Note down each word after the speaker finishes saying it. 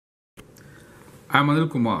I'm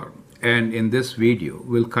Anil Kumar, and in this video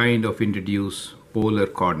we'll kind of introduce polar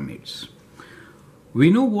coordinates. We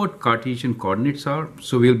know what Cartesian coordinates are,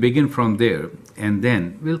 so we'll begin from there and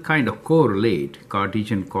then we'll kind of correlate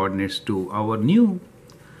Cartesian coordinates to our new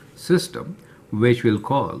system, which we'll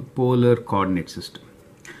call polar coordinate system.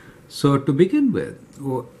 So to begin with,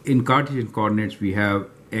 in Cartesian coordinates we have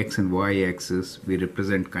x and y axis. We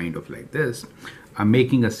represent kind of like this. I'm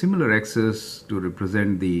making a similar axis to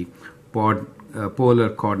represent the polar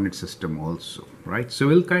coordinate system also, right? So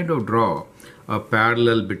we'll kind of draw a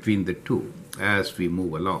parallel between the two as we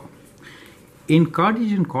move along. In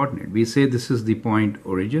Cartesian coordinate, we say this is the point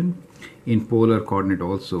origin. In polar coordinate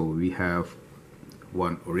also, we have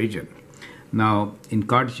one origin. Now, in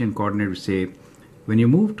Cartesian coordinate, we say when you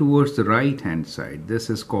move towards the right hand side, this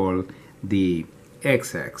is called the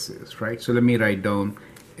x-axis, right? So let me write down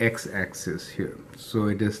x-axis here. So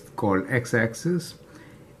it is called x-axis.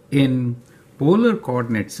 In polar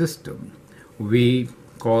coordinate system, we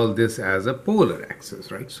call this as a polar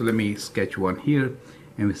axis, right? So let me sketch one here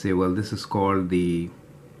and we say, well, this is called the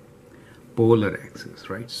polar axis,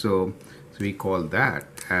 right? So we call that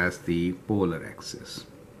as the polar axis.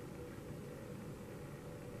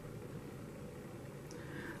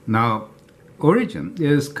 Now, origin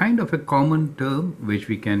is kind of a common term which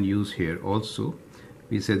we can use here also.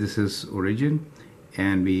 We say this is origin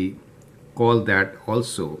and we call that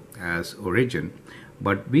also as origin,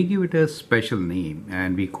 but we give it a special name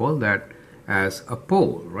and we call that as a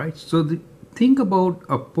pole, right? So think about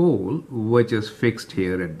a pole which is fixed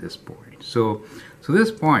here at this point. So this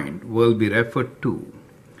point will be referred to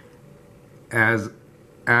as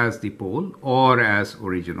the pole or as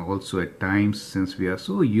origin also at times, since we are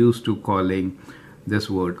so used to calling this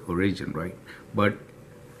word origin, right? But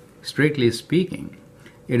strictly speaking,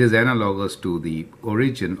 it is analogous to the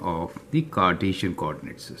origin of the Cartesian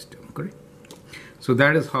coordinate system, correct? So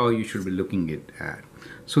that is how you should be looking at.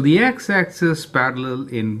 So the x-axis parallel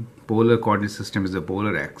in polar coordinate system is the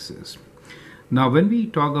polar axis. Now when we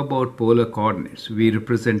talk about polar coordinates, we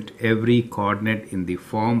represent every coordinate in the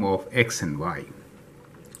form of x and y.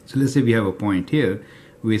 So let's say we have a point here.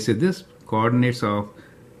 We say this coordinates of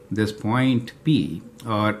this point P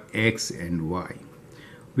are x and y,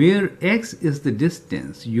 where x is the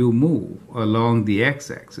distance you move along the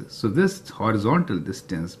x-axis. So this horizontal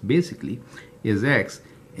distance basically is x,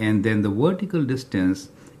 and then the vertical distance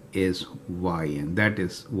is y, and that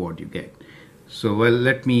is what you get. So well,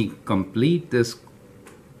 let me complete this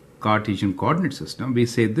Cartesian coordinate system. We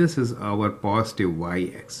say this is our positive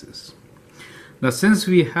y-axis. Now since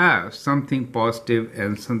we have something positive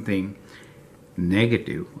and something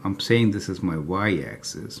negative, I'm saying this is my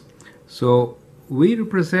y-axis. So we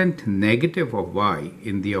represent negative of y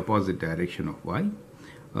in the opposite direction of y.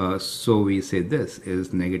 So we say this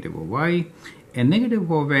is negative of y, and negative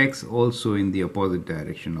of x also in the opposite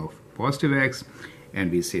direction of positive x,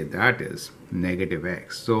 and we say that is negative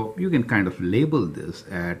x. So you can kind of label this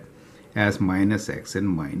as minus x and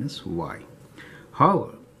minus y.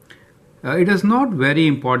 However, it is not very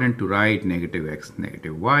important to write negative x,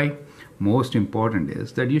 negative y. Most important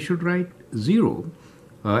is that you should write 0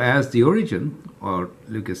 as the origin, or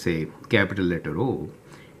you can say capital letter O,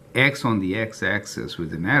 x on the x-axis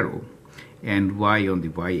with an arrow, and y on the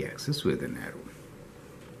y-axis with an arrow.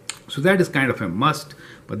 So that is kind of a must,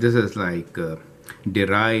 but this is like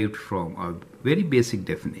derived from a very basic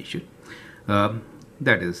definition,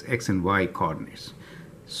 that is x and y coordinates.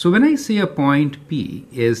 So when I say a point P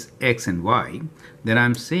is x and y, then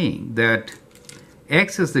I'm saying that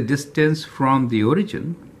x is the distance from the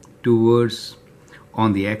origin towards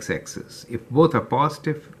on the x-axis. If both are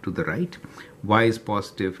positive, to the right, y is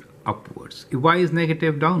positive upwards. If y is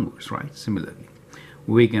negative, downwards, right? Similarly,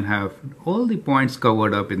 we can have all the points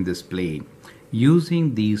covered up in this plane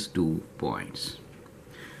using these 2 points.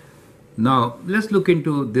 Now let's look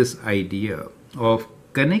into this idea of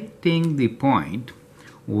connecting the point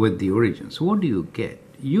with the origin. So what do you get?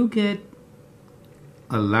 You get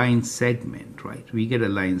a line segment, right? We get a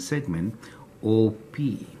line segment OP.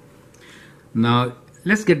 Now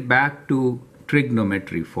let's get back to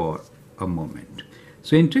trigonometry for a moment.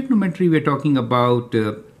 So in trigonometry we're talking about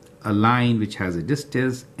a line which has a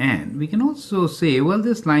distance, and we can also say, well,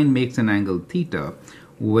 this line makes an angle theta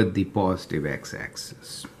with the positive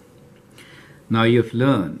x-axis. Now you've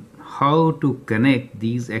learned how to connect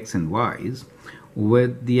these x and y's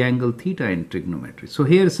with the angle theta in trigonometry. So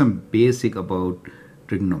here's some basic about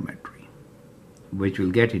trigonometry, which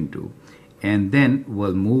we'll get into, and then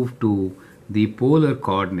we'll move to the polar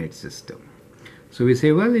coordinate system. So we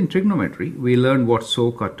say, well, in trigonometry, we learn what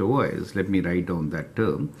SOHCAHTOA is. Let me write down that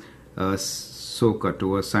term. SOHCAHTOA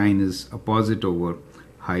over sine is opposite over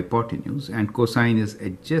hypotenuse, and cosine is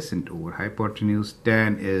adjacent over hypotenuse,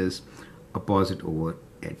 tan is opposite over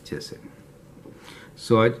adjacent.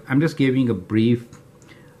 So I'm just giving a brief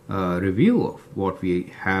review of what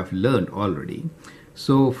we have learned already.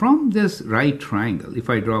 So from this right triangle, if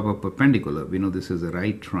I draw a perpendicular, we know this is a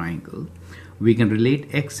right triangle, we can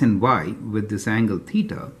relate x and y with this angle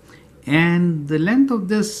theta, and the length of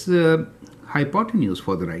this hypotenuse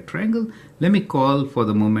for the right triangle, let me call for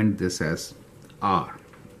the moment this as r.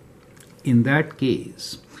 In that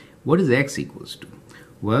case, what is x equals to?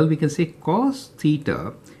 Well, we can say cos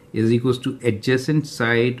theta is equals to adjacent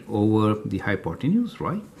side over the hypotenuse,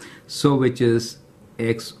 right? So which is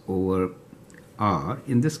x over r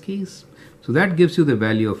in this case. So that gives you the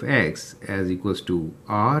value of x as equals to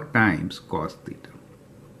r times cos theta.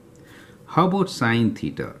 How about sine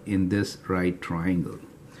theta in this right triangle,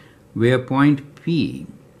 where point P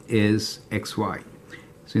is xy?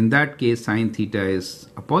 So in that case, sine theta is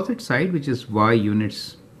opposite side, which is y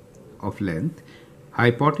units of length,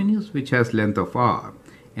 hypotenuse, which has length of r,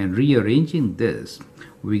 and rearranging this,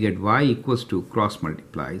 we get y equals to cross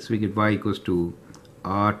multiply. So we get y equals to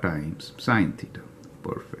r times sine theta.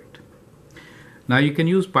 Perfect. Now you can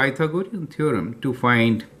use Pythagorean theorem to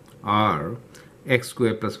find r. X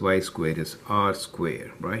square plus y square is r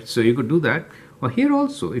square, right? So you could do that. Or here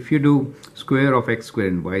also, if you do square of x square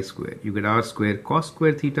and y square, you get r square cos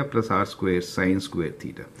square theta plus r square sine square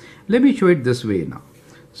theta. Let me show it this way now.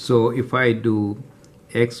 So if I do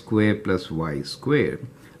x square plus y square,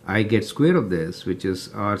 I get square of this, which is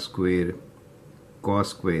r square cos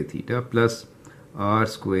square theta plus r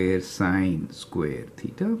square sine square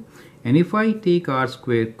theta. And if I take r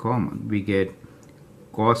square common, we get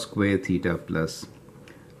cos square theta plus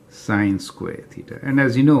sine square theta. And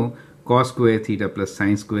as you know, cos square theta plus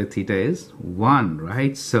sine square theta is 1,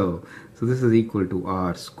 right? So this is equal to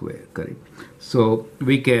r square, correct? So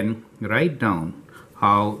we can write down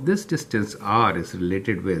how this distance r is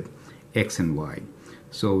related with x and y.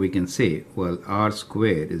 So we can say, well, r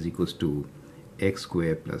square is equals to x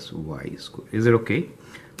square plus y square. Is it okay?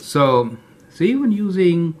 So even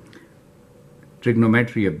using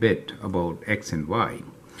trigonometry a bit about x and y,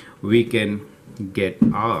 we can get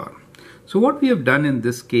r. So what we have done in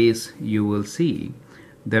this case, you will see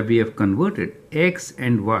that we have converted x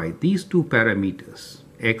and y, these two parameters.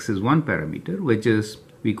 X is one parameter, which is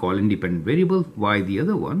we call independent variable, y the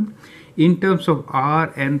other one, in terms of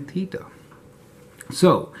r and theta.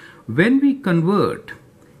 So when we convert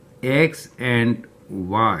x and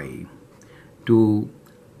y to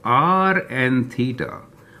r and theta,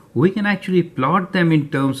 we can actually plot them in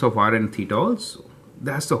terms of r and theta also.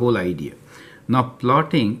 That's the whole idea. Now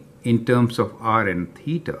plotting in terms of r and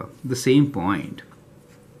theta, the same point,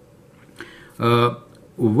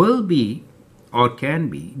 will be or can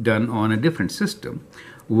be done on a different system,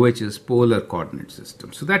 which is polar coordinate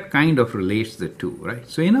system. So that kind of relates the two, right?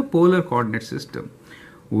 So in a polar coordinate system,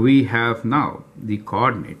 we have now the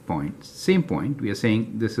coordinate point, same point. We are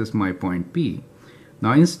saying this is my point P.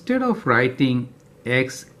 Now instead of writing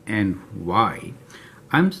x and y,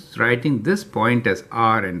 I'm writing this point as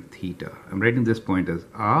r and theta. I'm writing this point as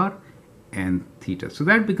r and theta. So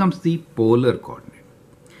that becomes the polar coordinate.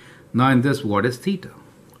 Now in this, what is theta?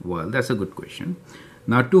 Well, that's a good question.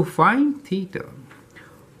 Now to find theta,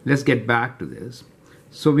 let's get back to this.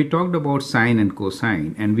 So we talked about sine and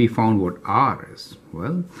cosine, and we found what r is.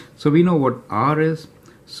 Well, so we know what r is.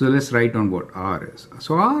 So let's write down what r is.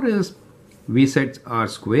 So r is, we said r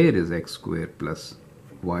square is x square plus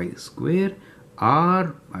y square.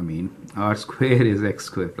 R square is x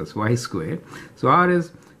square plus y square. So r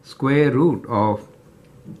is square root of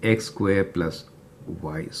x square plus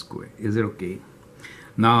y square. Is it okay?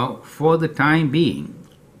 Now for the time being,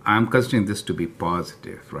 I'm considering this to be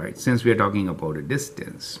positive, right? Since we are talking about a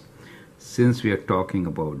distance,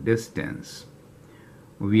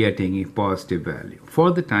 we are taking a positive value for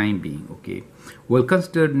the time being, okay? We'll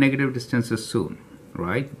consider negative distances soon,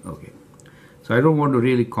 right? Okay. So I don't want to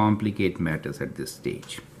really complicate matters at this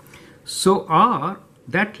stage. So r,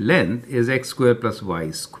 that length is x square plus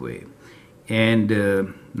y square. And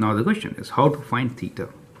now the question is how to find theta?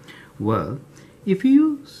 Well, if you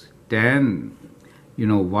use tan,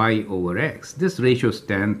 y over x, this ratio is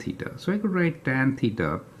tan theta. So I could write tan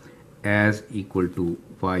theta as equal to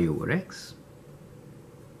y over x.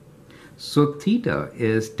 So theta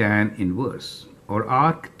is tan inverse or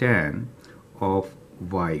arctan of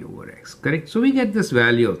y over x, correct? So we get this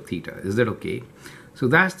value of theta. Is that okay? So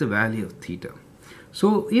that's the value of theta.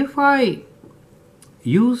 So if I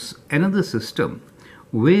use another system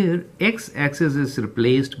where x-axis is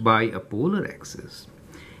replaced by a polar axis,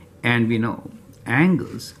 and we know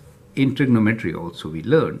angles in trigonometry also we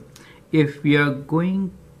learned. If we are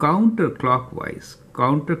going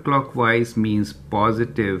counterclockwise means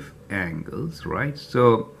positive angles, right?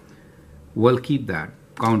 So we'll keep that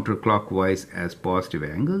counterclockwise as positive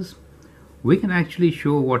angles. We can actually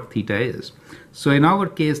show what theta is. So in our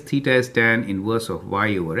case, theta is tan inverse of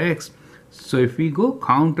y over x. So if we go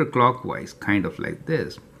counterclockwise, kind of like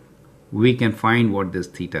this, we can find what this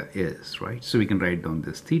theta is, right? So we can write down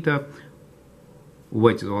this theta,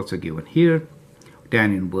 which is also given here,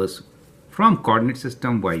 tan inverse from coordinate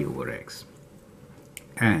system y over x.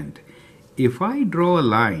 And if I draw a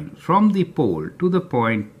line from the pole to the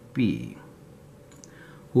point P,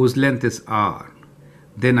 whose length is r,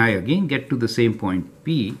 then I again get to the same point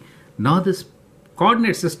P. Now this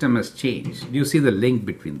coordinate system has changed. You see the link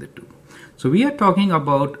between the two. So we are talking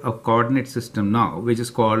about a coordinate system now, which is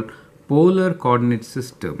called polar coordinate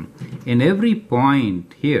system. And every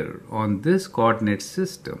point here on this coordinate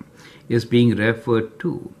system is being referred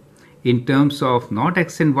to in terms of not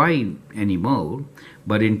x and y anymore,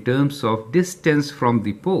 but in terms of distance from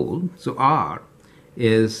the pole. So r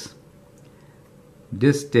is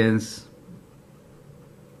distance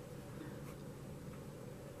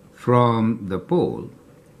from the pole,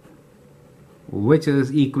 which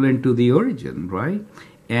is equivalent to the origin, right?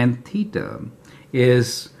 And theta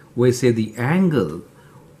is, we say, the angle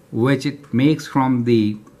which it makes from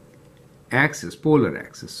the axis, polar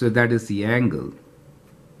axis. So that is the angle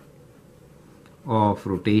of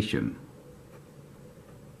rotation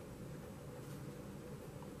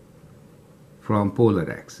from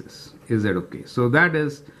polar axis. Is that okay? So that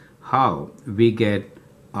is how we get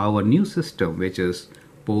our new system, which is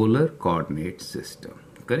polar coordinate system.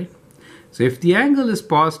 Correct? So if the angle is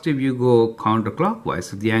positive, you go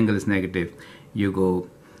counterclockwise. If the angle is negative, you go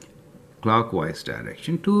clockwise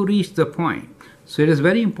direction to reach the point. So it is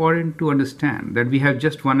very important to understand that we have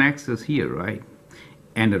just one axis here, right?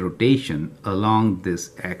 And a rotation along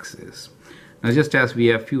this axis. Now, just as we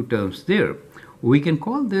have few terms there, we can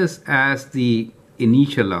call this as the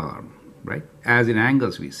initial arm, right? As in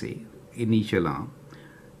angles we say, initial arm.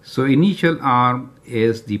 So initial arm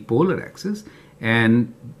is the polar axis,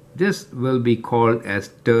 and this will be called as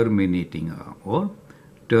terminating arm or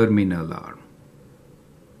terminal arm,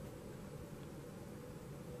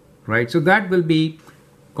 right? So that will be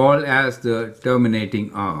called as the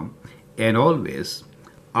terminating arm, and always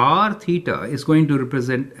r theta is going to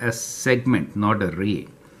represent a segment, not a ray.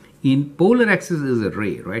 In polar axis is a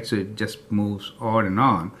ray, right? So it just moves on and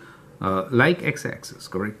on like x-axis,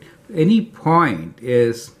 correct? Any point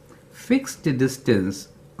is fixed distance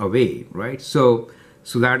away, right? So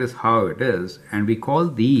that is how it is, and we call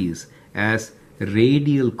these as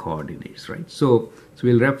radial coordinates, right? So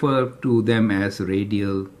we'll refer to them as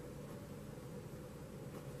radial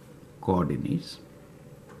coordinates,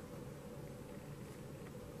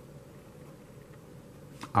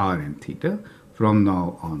 r and theta, from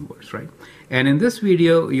now onwards, right? And in this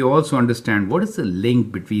video, you also understand what is the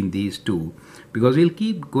link between these two, because we'll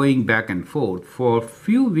keep going back and forth for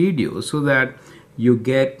few videos so that you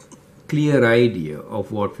get clear idea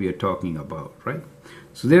of what we are talking about, right?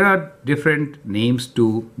 So there are different names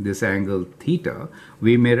to this angle theta.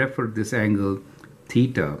 We may refer this angle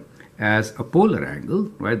theta as a polar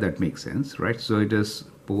angle, right? That makes sense, right? So it is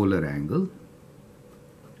polar angle.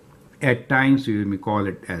 At times we may call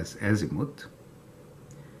it as azimuth,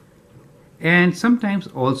 and sometimes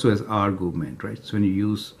also as argument, right? So when you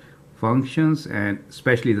use functions, and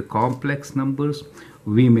especially the complex numbers,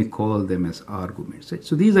 we may call them as arguments, right?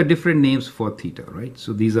 So these are different names for theta, right?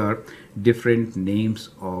 So these are different names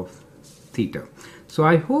of theta. So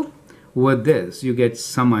I hope with this you get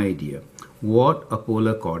some idea what a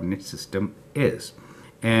polar coordinate system is,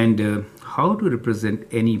 and how to represent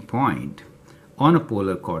any point on a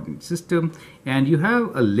polar coordinate system. And you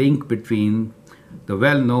have a link between the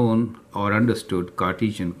well-known or understood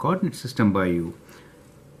Cartesian coordinate system by you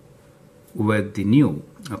with the new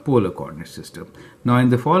polar coordinate system. Now in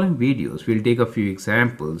the following videos, we'll take a few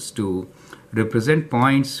examples to represent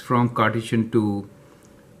points from Cartesian to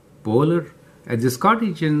polar. And this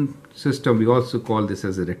Cartesian system, we also call this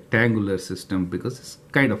as a rectangular system because this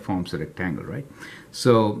kind of forms a rectangle, right?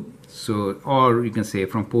 So or you can say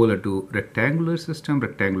from polar to rectangular system,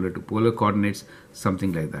 rectangular to polar coordinates,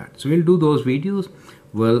 something like that. So we'll do those videos.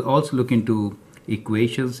 We'll also look into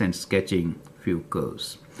equations and sketching few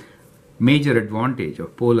curves. Major advantage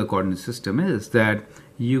of polar coordinate system is that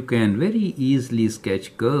you can very easily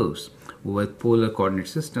sketch curves with polar coordinate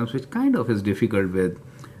systems, which kind of is difficult with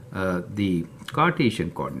the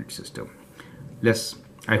Cartesian coordinate system.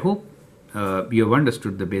 I hope you have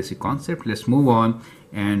understood the basic concept. Let's move on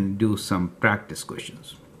and do some practice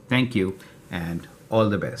questions. Thank you and all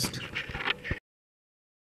the best.